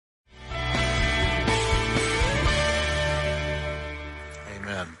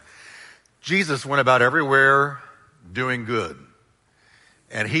Jesus went about everywhere doing good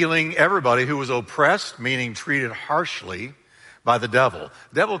and healing everybody who was oppressed, meaning treated harshly by the devil.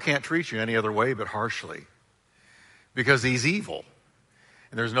 The devil can't treat you any other way but harshly because he's evil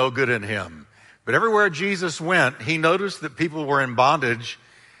and there's no good in him. But everywhere Jesus went, he noticed that people were in bondage,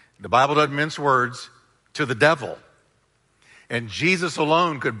 the Bible doesn't mince words, to the devil. And Jesus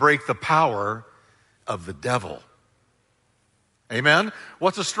alone could break the power of the devil. Amen?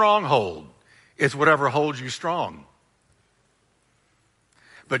 What's a stronghold? It's whatever holds you strong.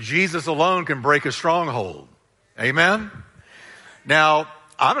 But Jesus alone can break a stronghold. Amen? Now,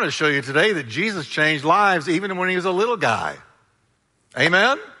 I'm going to show you today that Jesus changed lives even when he was a little guy.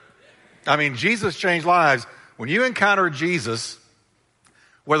 Amen? I mean, Jesus changed lives. When you encounter Jesus,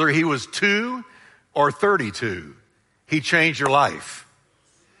 whether he was 2 or 32, he changed your life.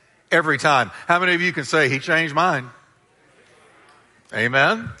 Every time. How many of you can say, he changed mine?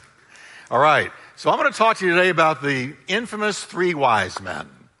 Amen? All right. So I'm going to talk to you today about the infamous 3 wise men.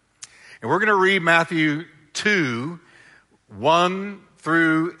 And we're going to read Matthew 2, 1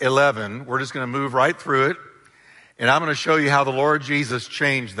 through 11. We're just going to move right through it. And I'm going to show you how the Lord Jesus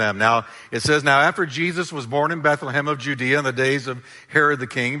changed them. Now, it says, now after Jesus was born in Bethlehem of Judea in the days of Herod the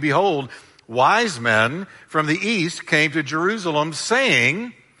king, behold, wise men from the east came to Jerusalem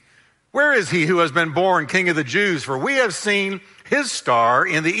saying, where is he who has been born King of the Jews? For we have seen his star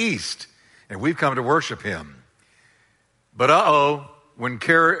in the east, and we've come to worship him. But when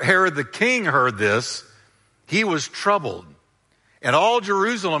Herod the king heard this, he was troubled, and all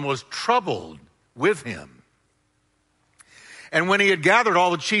Jerusalem was troubled with him. And when he had gathered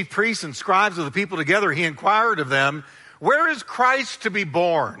all the chief priests and scribes of the people together, he inquired of them, where is Christ to be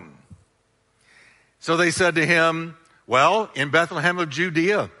born? So they said to him, well, in Bethlehem of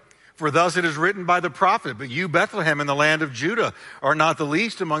Judea. For thus it is written by the prophet, but you, Bethlehem, in the land of Judah, are not the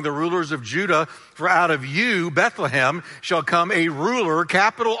least among the rulers of Judah. For out of you, Bethlehem, shall come a ruler,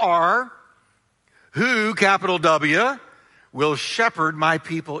 capital R, who, capital W, will shepherd my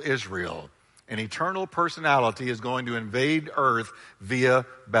people Israel. An eternal personality is going to invade earth via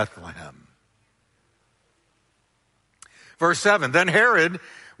Bethlehem. Verse 7, then Herod,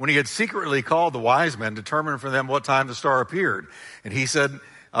 when he had secretly called the wise men, determined for them what time the star appeared. And he said,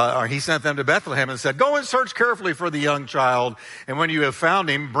 he sent them to Bethlehem and said, go and search carefully for the young child. And when you have found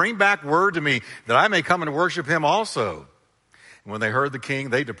him, bring back word to me that I may come and worship him also. And when they heard the king,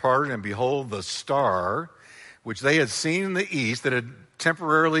 they departed, and behold, the star, which they had seen in the east that had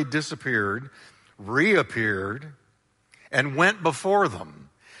temporarily disappeared, reappeared and went before them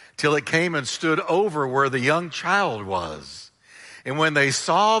till it came and stood over where the young child was. And when they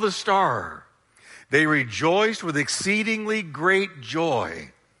saw the star, they rejoiced with exceedingly great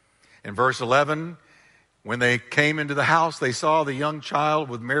joy. In verse 11, when they came into the house, they saw the young child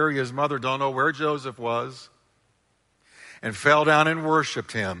with Mary, his mother, don't know where Joseph was, and fell down and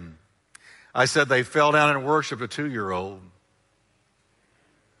worshiped him. I said they fell down and worshiped a 2-year-old.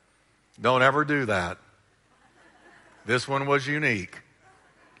 Don't ever do that. This one was unique,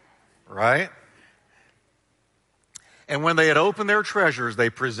 right? And when they had opened their treasures,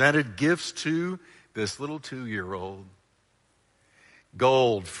 they presented gifts to this little 2-year-old.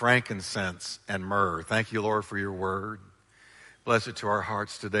 Gold, frankincense, and myrrh. Thank you, Lord, for your word. Bless it to our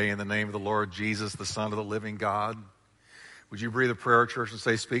hearts today in the name of the Lord Jesus, the Son of the living God. Would you breathe a prayer, church, and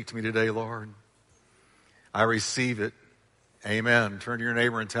say, speak to me today, Lord. I receive it. Amen. Turn to your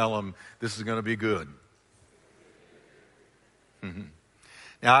neighbor and tell him this is going to be good.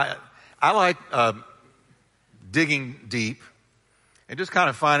 Now, I like digging deep and just kind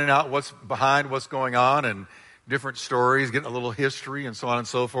of finding out what's behind what's going on and different stories, getting a little history and so on and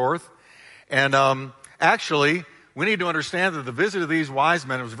so forth. And actually, we need to understand that the visit of these wise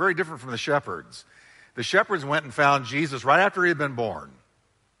men was very different from the shepherds. The shepherds went and found Jesus right after he had been born.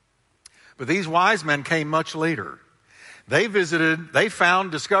 But these wise men came much later. They visited, they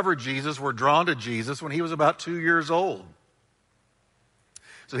found, discovered Jesus, were drawn to Jesus when he was about 2 years old.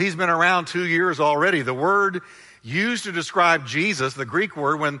 So he's been around 2 years already. The word used to describe Jesus, the Greek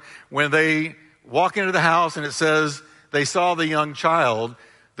word, when they walk into the house and it says they saw the young child,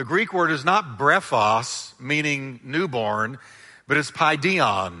 the Greek word is not brephos, meaning newborn, but it's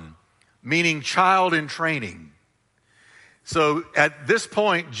paideon, meaning child in training. So at this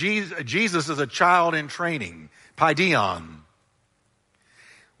point, Jesus is a child in training. Paideon.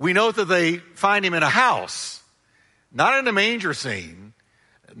 We note that they find him in a house, not in a manger scene,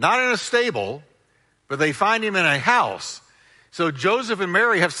 not in a stable, but they find him in a house. So Joseph and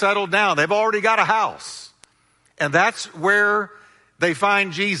Mary have settled down. They've already got a house. And that's where they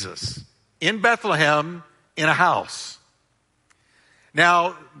find Jesus, in Bethlehem, in a house.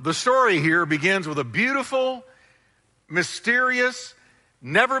 Now, the story here begins with a beautiful, mysterious,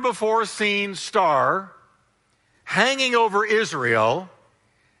 never-before-seen star hanging over Israel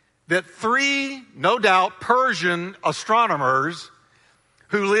that three, no doubt, Persian astronomers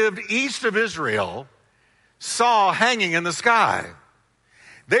who lived east of Israel saw hanging in the sky.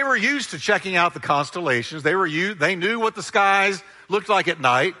 They were used to checking out the constellations. They knew what the skies looked like at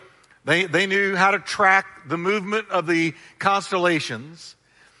night. They knew how to track the movement of the constellations.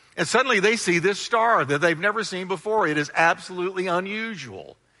 And suddenly they see this star that they've never seen before. It is absolutely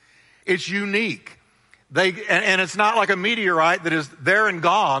unusual. It's unique. And it's not like a meteorite that is there and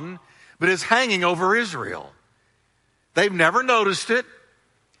gone, but it's hanging over Israel. They've never noticed it,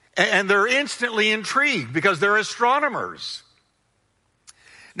 and they're instantly intrigued because they're astronomers.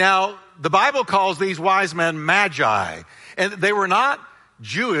 Now, the Bible calls these wise men magi, and they were not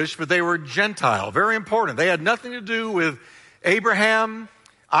Jewish, but they were Gentile. Very important. They had nothing to do with Abraham,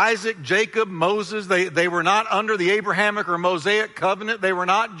 Isaac, Jacob, Moses. They were not under the Abrahamic or Mosaic covenant. They were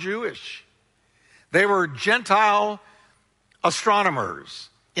not Jewish. They were Gentile astronomers,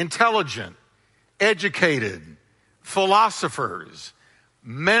 intelligent, educated, philosophers,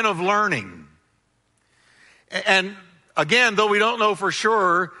 men of learning. And again, though we don't know for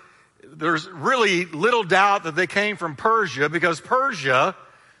sure, there's really little doubt that they came from Persia, because Persia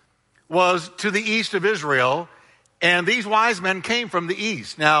was to the east of Israel, and these wise men came from the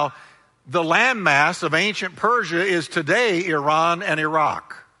east. Now, the landmass of ancient Persia is today Iran and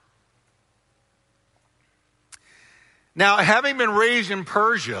Iraq. Now, having been raised in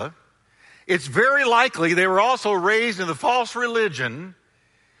Persia, it's very likely they were also raised in the false religion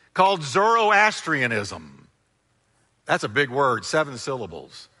called Zoroastrianism. That's a big word, 7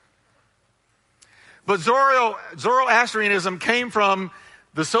 syllables. But Zoroastrianism came from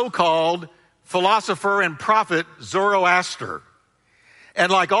the so-called philosopher and prophet Zoroaster.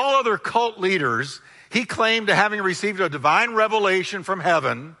 And like all other cult leaders, he claimed to having received a divine revelation from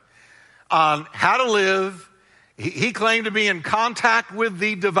heaven on how to live. He claimed to be in contact with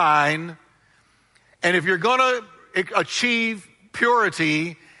the divine. And if you're going to achieve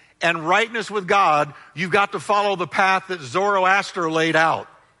purity and rightness with God, you've got to follow the path that Zoroaster laid out.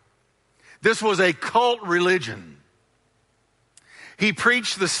 This was a cult religion. He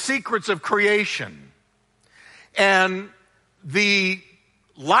preached the secrets of creation and the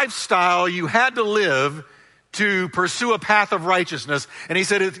lifestyle you had to live to pursue a path of righteousness. And he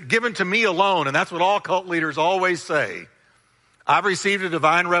said, it's given to me alone. And that's what all cult leaders always say. I've received a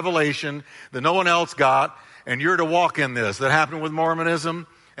divine revelation that no one else got, and you're to walk in this. That happened with Mormonism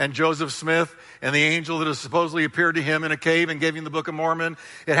and Joseph Smith and the angel that has supposedly appeared to him in a cave and gave him the Book of Mormon.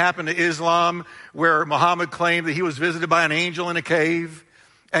 It happened to Islam, where Muhammad claimed that he was visited by an angel in a cave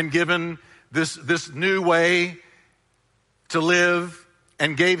and given this new way to live,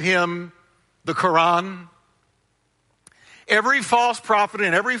 and gave him the Quran. Every false prophet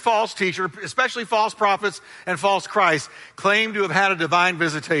and every false teacher, especially false prophets and false Christs, claim to have had a divine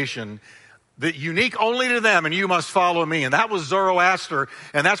visitation that unique only to them, and you must follow me. And that was Zoroaster,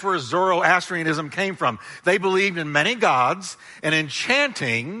 and that's where Zoroastrianism came from. They believed in many gods and in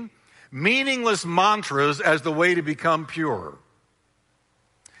chanting meaningless mantras as the way to become pure.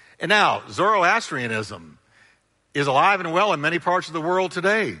 And now, Zoroastrianism is alive and well in many parts of the world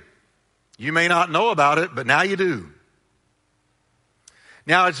today. You may not know about it, but now you do.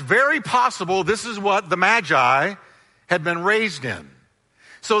 Now, it's very possible this is what the Magi had been raised in.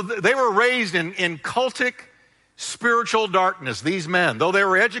 So they were raised in cultic spiritual darkness, these men. Though they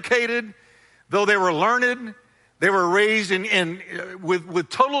were educated, though they were learned, they were raised with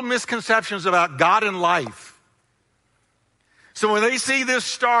total misconceptions about God and life. So when they see this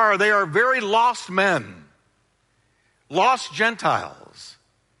star, they are very lost men, lost Gentiles.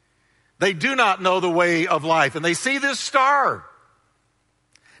 They do not know the way of life, and they see this star.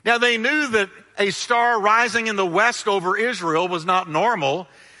 Now, they knew that a star rising in the west over Israel was not normal,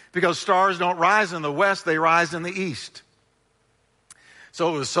 because stars don't rise in the west, they rise in the east.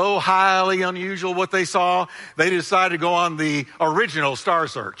 So it was so highly unusual what they saw, they decided to go on the original star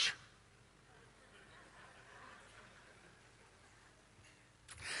search.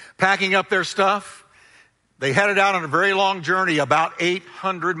 Packing up their stuff, they headed out on a very long journey, about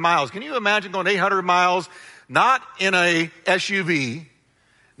 800 miles. Can you imagine going 800 miles, not in a SUV,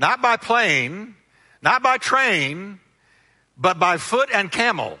 not by plane, not by train, but by foot and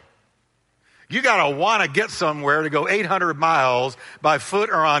camel? You got to want to get somewhere to go 800 miles by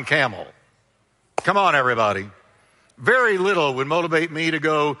foot or on camel. Come on, everybody. Very little would motivate me to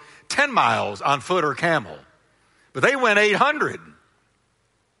go 10 miles on foot or camel. But they went 800.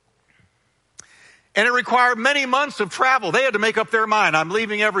 And it required many months of travel. They had to make up their mind. I'm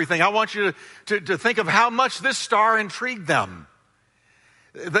leaving everything. I want you to think of how much this star intrigued them.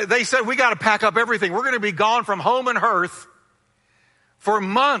 They said, we got to pack up everything. We're going to be gone from home and hearth for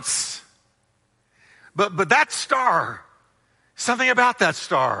months. But that star, something about that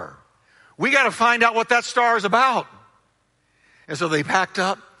star, we got to find out what that star is about. And so they packed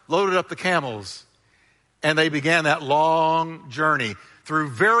up, loaded up the camels, and they began that long journey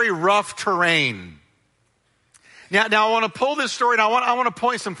through very rough terrain. Now I want to pull this story, and I want to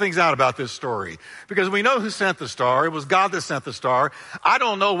point some things out about this story, because we know who sent the star. It was God that sent the star. I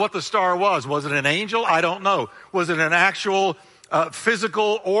don't know what the star was. Was it an angel? I don't know. Was it an actual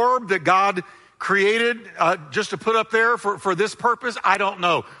physical orb that God created just to put up there for this purpose? I don't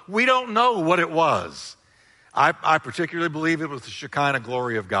know. We don't know what it was. I particularly believe it was the Shekinah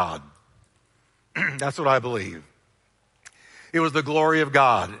glory of God. That's what I believe. It was the glory of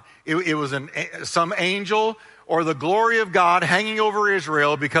God. It was some angel or the glory of God hanging over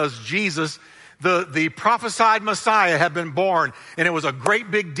Israel, because Jesus, the prophesied Messiah, had been born, and it was a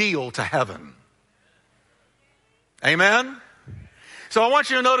great big deal to heaven. Amen? So I want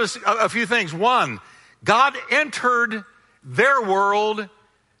you to notice a few things. One, God entered their world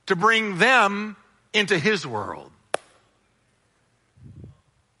to bring them into his world.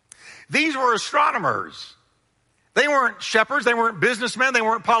 These were astronomers. They weren't shepherds. They weren't businessmen. They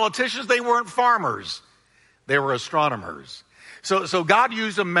weren't politicians. They weren't farmers. They were astronomers. So God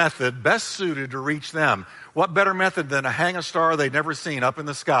used a method best suited to reach them. What better method than to hang a star they'd never seen up in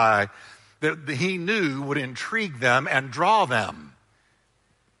the sky that he knew would intrigue them and draw them?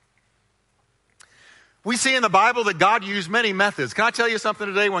 We see in the Bible that God used many methods. Can I tell you something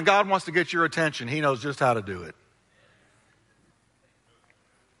today? When God wants to get your attention, he knows just how to do it.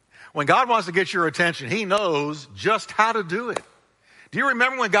 When God wants to get your attention, he knows just how to do it. Do you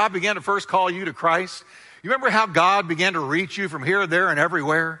remember when God began to first call you to Christ? You remember how God began to reach you from here, there, and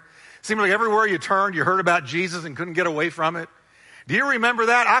everywhere? It seemed like everywhere you turned, you heard about Jesus and couldn't get away from it. Do you remember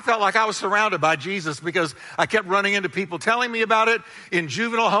that? I felt like I was surrounded by Jesus, because I kept running into people telling me about it. In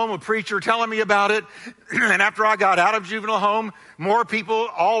juvenile home, a preacher telling me about it. And after I got out of juvenile home, more people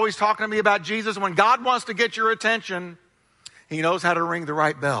always talking to me about Jesus. When God wants to get your attention, he knows how to ring the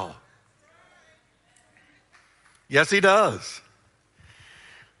right bell. Yes, he does.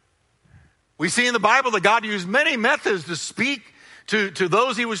 We see in the Bible that God used many methods to speak to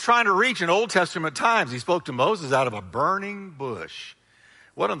those he was trying to reach in Old Testament times. He spoke to Moses out of a burning bush.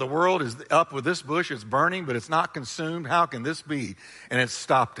 What in the world is up with this bush? It's burning, but it's not consumed. How can this be? And it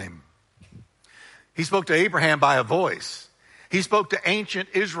stopped him. He spoke to Abraham by a voice. He spoke to ancient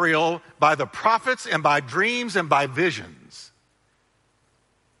Israel by the prophets and by dreams and by visions.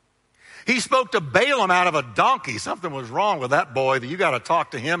 He spoke to Balaam out of a donkey. Something was wrong with that boy that you got to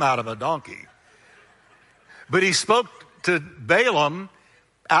talk to him out of a donkey. But he spoke to Balaam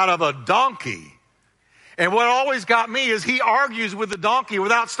out of a donkey. And what always got me is he argues with the donkey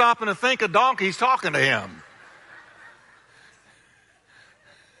without stopping to think a donkey's talking to him.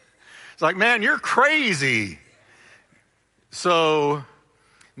 It's like, man, you're crazy. So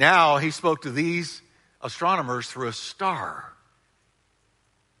now he spoke to these astronomers through a star.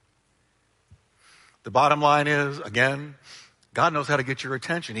 The bottom line is, again, God knows how to get your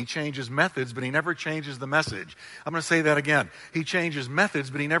attention. He changes methods, but he never changes the message. I'm going to say that again. He changes methods,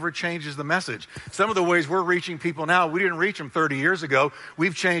 but he never changes the message. Some of the ways we're reaching people now, we didn't reach them 30 years ago.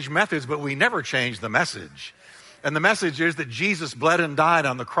 We've changed methods, but we never changed the message. And the message is that Jesus bled and died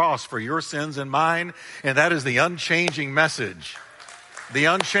on the cross for your sins and mine, and that is the unchanging message. The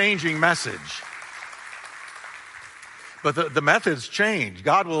unchanging message. But the methods change.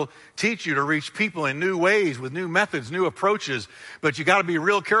 God will teach you to reach people in new ways, with new methods, new approaches. But you got to be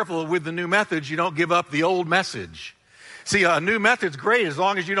real careful with the new methods. You don't give up the old message. See, a new method's great as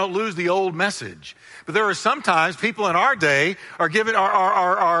long as you don't lose the old message. But there are sometimes people in our day are dumbing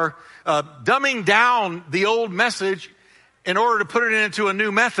down the old message in order to put it into a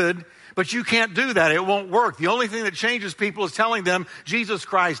new method. But you can't do that. It won't work. The only thing that changes people is telling them Jesus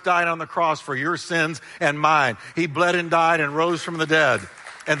Christ died on the cross for your sins and mine. He bled and died and rose from the dead.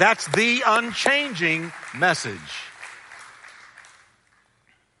 And that's the unchanging message.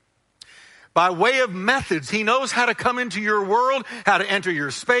 By way of methods, he knows how to come into your world, how to enter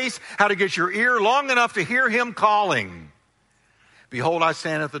your space, how to get your ear long enough to hear him calling. Behold, I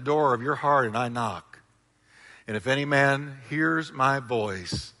stand at the door of your heart and I knock. And if any man hears my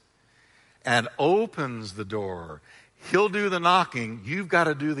voice and opens the door, he'll do the knocking. You've got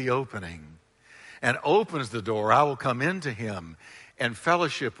to do the opening. And opens the door. I will come into him and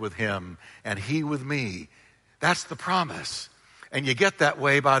fellowship with him and he with me. That's the promise. And you get that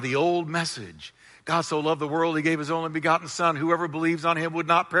way by the old message God so loved the world, he gave his only begotten Son. Whoever believes on him would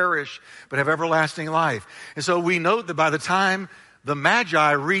not perish, but have everlasting life. And so we note that by the time the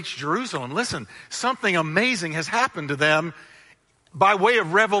Magi reached Jerusalem, listen, something amazing has happened to them by way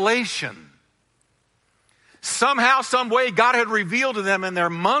of revelation. Somehow, some way, God had revealed to them in their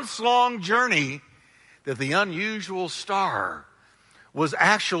months-long journey that the unusual star was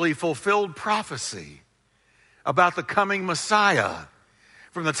actually fulfilled prophecy about the coming Messiah.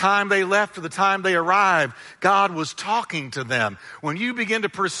 From the time they left to the time they arrived, God was talking to them. When you begin to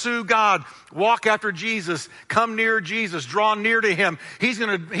pursue God, walk after Jesus, come near Jesus, draw near to him, he's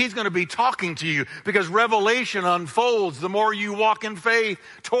going to be talking to you, because revelation unfolds the more you walk in faith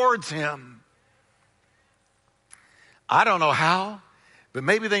towards him. I don't know how, but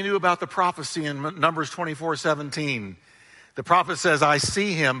maybe they knew about the prophecy in Numbers 24:17. The prophet says, I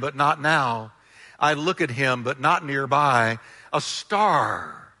see him, but not now. I look at him, but not nearby. A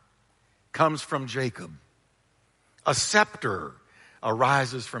star comes from Jacob. A scepter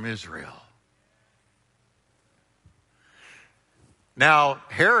arises from Israel. Now,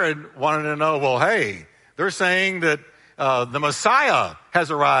 Herod wanted to know, well, hey, they're saying that the Messiah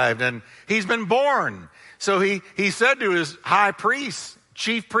has arrived and he's been born. So he said to his high priest,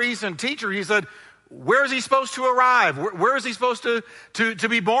 chief priest and teacher, he said, where is he supposed to arrive? Where is he supposed to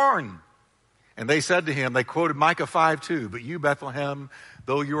be born? And they said to him, they quoted Micah 5:2, but you, Bethlehem,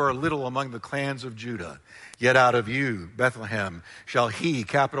 though you are little among the clans of Judah, yet out of you, Bethlehem, shall he,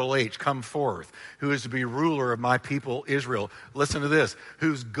 capital H, come forth, who is to be ruler of my people Israel. Listen to this,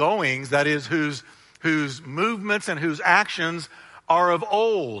 whose goings, that is, whose movements and whose actions are of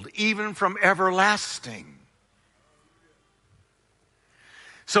old, even from everlasting.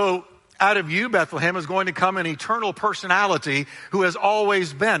 So, out of you, Bethlehem, is going to come an eternal personality who has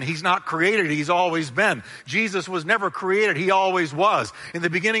always been. He's not created, he's always been. Jesus was never created, he always was. In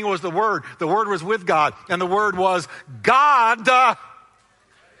the beginning was the Word was with God, and the Word was God.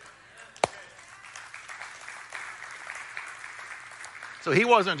 So he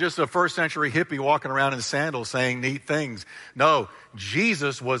wasn't just a first century hippie walking around in sandals saying neat things. No,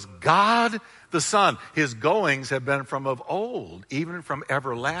 Jesus was God the Son. His goings have been from of old, even from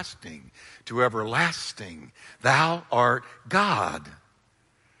everlasting to everlasting. Thou art God.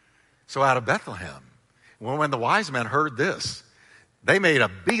 So out of Bethlehem, when the wise men heard this, they made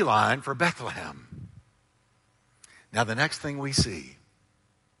a beeline for Bethlehem. Now the next thing we see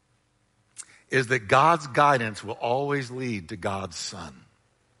is that God's guidance will always lead to God's Son.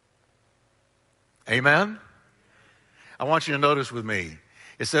 Amen? I want you to notice with me,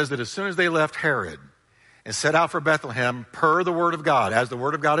 it says that as soon as they left Herod and set out for Bethlehem, per the word of God, as the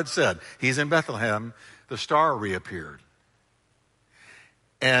word of God had said, he's in Bethlehem, the star reappeared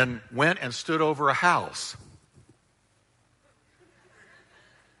and went and stood over a house.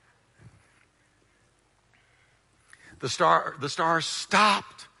 The star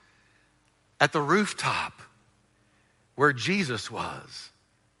stopped at the rooftop where Jesus was.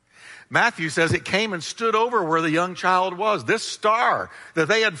 Matthew says it came and stood over where the young child was. This star that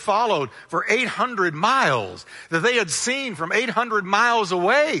they had followed for 800 miles, that they had seen from 800 miles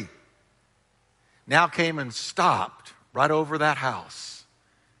away, now came and stopped right over that house.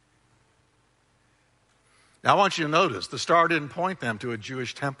 Now I want you to notice, the star didn't point them to a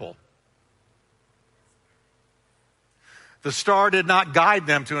Jewish temple. The star did not guide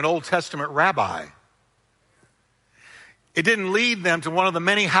them to an Old Testament rabbi. It didn't lead them to one of the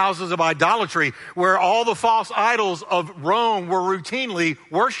many houses of idolatry where all the false idols of Rome were routinely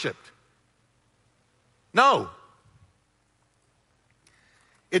worshiped. No.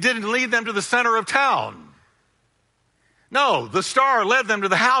 It didn't lead them to the center of town. No, the star led them to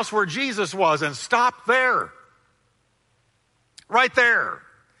the house where Jesus was and stopped there. Right there.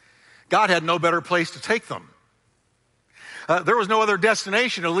 God had no better place to take them. There was no other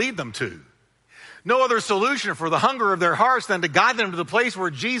destination to lead them to. No other solution for the hunger of their hearts than to guide them to the place where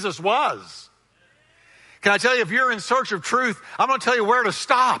Jesus was. Can I tell you, if you're in search of truth, I'm going to tell you where to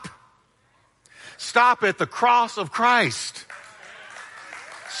stop. Stop at the cross of Christ.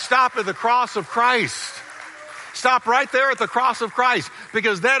 Stop at the cross of Christ. Stop right there at the cross of Christ,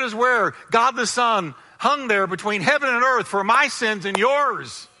 because that is where God the Son hung there between heaven and earth for my sins and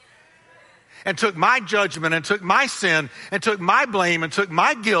yours. And took my judgment and took my sin and took my blame and took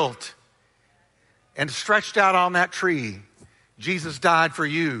my guilt and stretched out on that tree. Jesus died for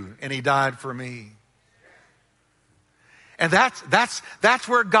you and he died for me. And that's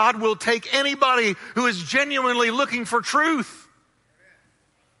where God will take anybody who is genuinely looking for truth.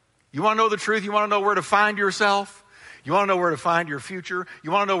 You want to know the truth? You want to know where to find yourself? You want to know where to find your future? You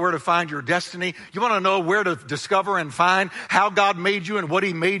want to know where to find your destiny? You want to know where to discover and find how God made you and what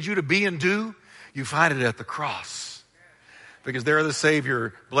he made you to be and do? You find it at the cross. Because there the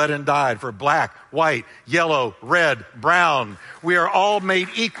Savior bled and died for black, white, yellow, red, brown. We are all made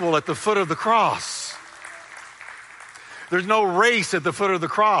equal at the foot of the cross. There's no race at the foot of the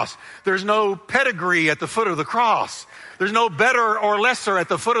cross. There's no pedigree at the foot of the cross. There's no better or lesser at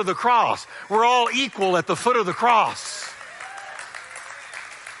the foot of the cross. We're all equal at the foot of the cross.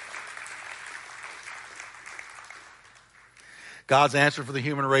 God's answer for the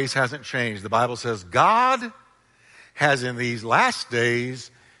human race hasn't changed. The Bible says God has in these last days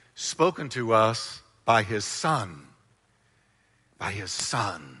spoken to us by his Son. By his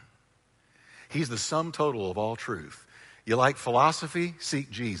Son. He's the sum total of all truth. You like philosophy? Seek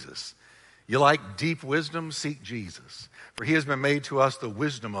Jesus. You like deep wisdom? Seek Jesus. For he has been made to us the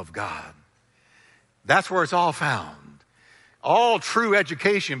wisdom of God. That's where it's all found. All true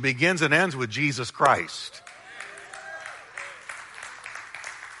education begins and ends with Jesus Christ.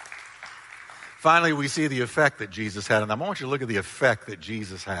 Finally, we see the effect that Jesus had. And I want you to look at the effect that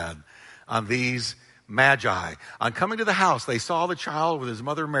Jesus had on these magi. On coming to the house, they saw the child with his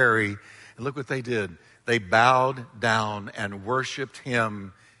mother Mary. And look what they did. They bowed down and worshiped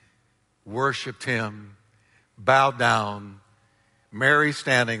him. Worshiped him. Bowed down. Mary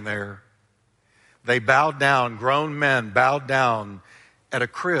standing there. They bowed down. Grown men bowed down at a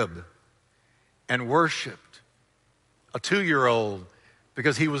crib and worshiped a 2-year-old.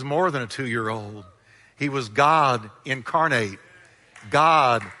 Because he was more than a 2-year-old. He was God incarnate.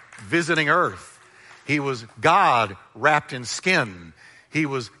 God visiting earth. He was God wrapped in skin. He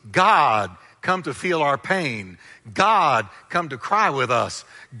was God come to feel our pain. God come to cry with us.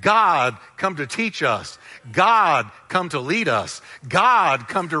 God come to teach us. God come to lead us. God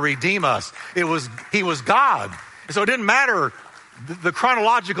come to redeem us. He was God. So it didn't matter. The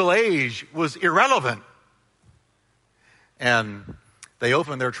chronological age was irrelevant. And they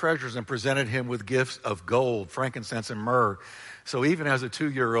opened their treasures and presented him with gifts of gold, frankincense, and myrrh. So even as a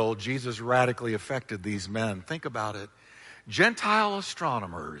 2-year-old, Jesus radically affected these men. Think about it. Gentile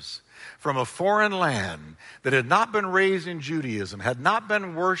astronomers from a foreign land that had not been raised in Judaism, had not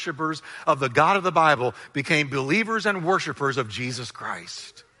been worshipers of the God of the Bible, became believers and worshipers of Jesus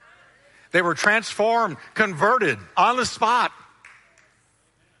Christ. They were transformed, converted on the spot.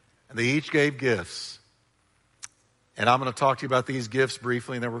 And they each gave gifts. And I'm going to talk to you about these gifts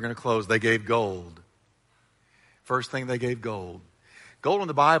briefly, and then we're going to close. They gave gold. First thing, they gave gold. Gold in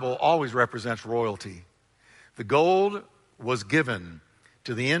the Bible always represents royalty. The gold was given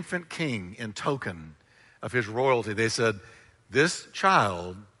to the infant king in token of his royalty. They said, this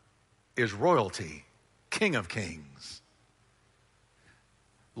child is royalty, King of kings,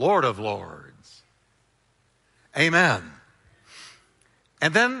 Lord of lords. Amen.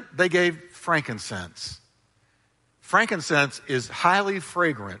 And then they gave frankincense. Frankincense is highly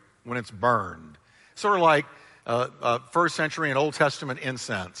fragrant when it's burned. Sort of like first century and Old Testament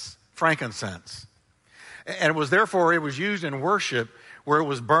incense, frankincense. And it was used in worship where it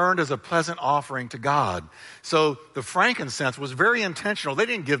was burned as a pleasant offering to God. So the frankincense was very intentional. They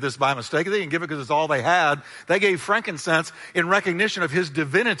didn't give this by mistake. They didn't give it because it's all they had. They gave frankincense in recognition of his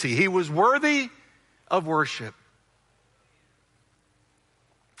divinity. He was worthy of worship.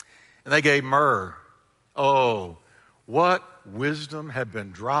 And they gave myrrh. Oh, what wisdom had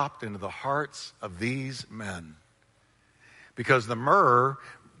been dropped into the hearts of these men. Because the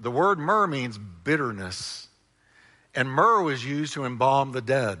word myrrh means bitterness. And myrrh was used to embalm the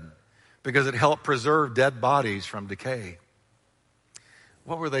dead because it helped preserve dead bodies from decay.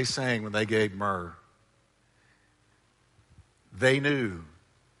 What were they saying when they gave myrrh? They knew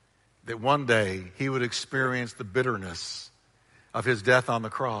that one day he would experience the bitterness of his death on the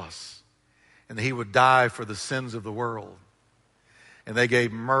cross. And he would die for the sins of the world. And they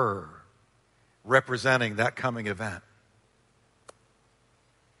gave myrrh, representing that coming event.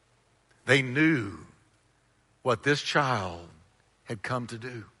 They knew what this child had come to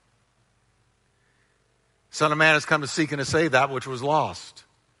do. Son of Man has come to seek and to save that which was lost.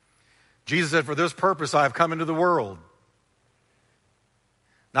 Jesus said, for this purpose I have come into the world.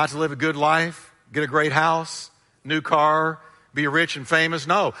 Not to live a good life, get a great house, new car, be rich and famous.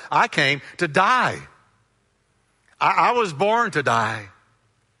 No, I came to die. I was born to die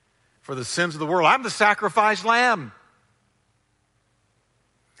for the sins of the world. I'm the sacrificed lamb.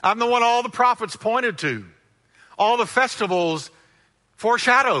 I'm the one all the prophets pointed to. All the festivals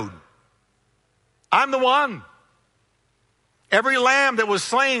foreshadowed. I'm the one. Every lamb that was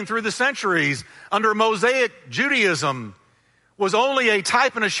slain through the centuries under Mosaic Judaism was only a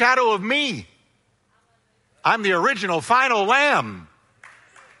type and a shadow of me. I'm the original, final lamb.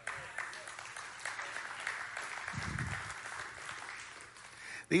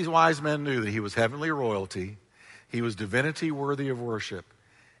 These wise men knew that he was heavenly royalty, he was divinity worthy of worship,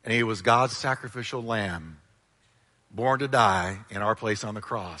 and he was God's sacrificial lamb, born to die in our place on the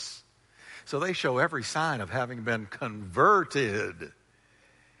cross. So they show every sign of having been converted,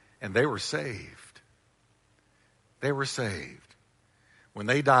 and they were saved. They were saved. When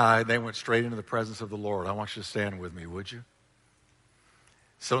they died, they went straight into the presence of the Lord. I want you to stand with me, would you?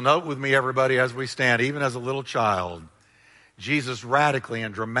 So note with me, everybody, as we stand, even as a little child, Jesus radically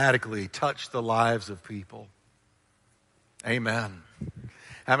and dramatically touched the lives of people. Amen.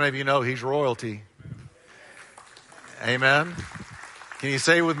 How many of you know he's royalty? Amen. Can you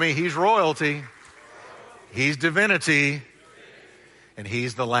say with me, he's royalty, he's divinity, and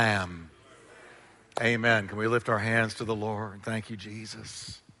he's the Lamb. Amen. Can we lift our hands to the Lord? Thank you,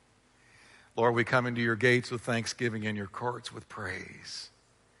 Jesus. Lord, we come into your gates with thanksgiving and your courts with praise.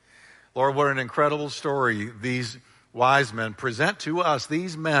 Lord, what an incredible story these wise men present to us,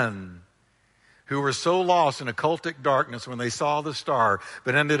 these men who were so lost in occultic darkness when they saw the star,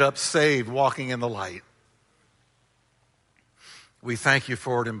 but ended up saved, walking in the light. We thank you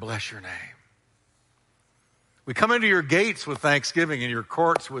for it and bless your name. We come into your gates with thanksgiving and your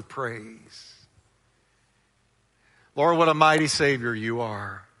courts with praise. Lord, what a mighty Savior you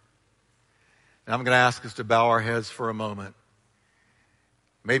are. And I'm going to ask us to bow our heads for a moment.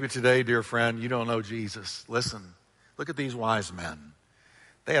 Maybe today, dear friend, you don't know Jesus. Listen, look at these wise men.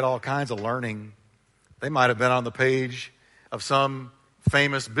 They had all kinds of learning. They might have been on the page of some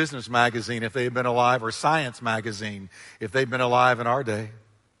famous business magazine if they had been alive, or science magazine if they'd been alive in our day.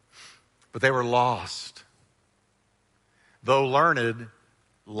 But they were lost. Though learned,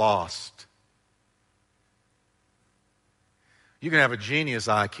 lost. You can have a genius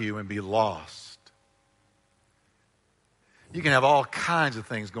IQ and be lost. You can have all kinds of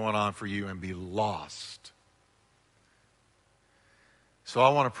things going on for you and be lost. So I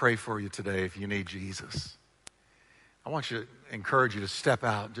want to pray for you today if you need Jesus. I want you to encourage you to step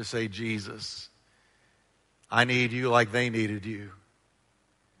out and just say, Jesus, I need you like they needed you.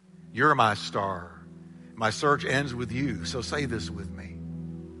 You're my star. My search ends with you. So say this with me.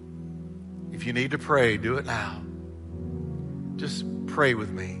 If you need to pray, do it now. Just pray with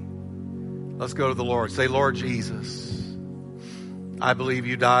me. Let's go to the Lord. Say, Lord Jesus, I believe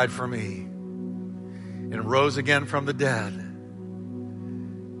you died for me and rose again from the dead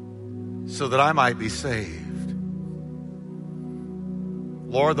so that I might be saved.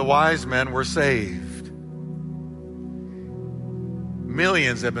 Lord, the wise men were saved.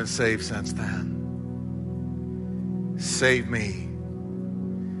 Millions have been saved since then. Save me.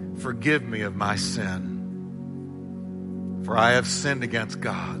 Forgive me of my sin, for I have sinned against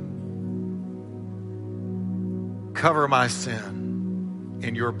God. Cover my sin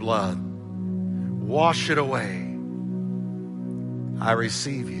in your blood. Wash it away. I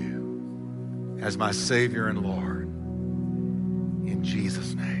receive you as my Savior and Lord. In Jesus'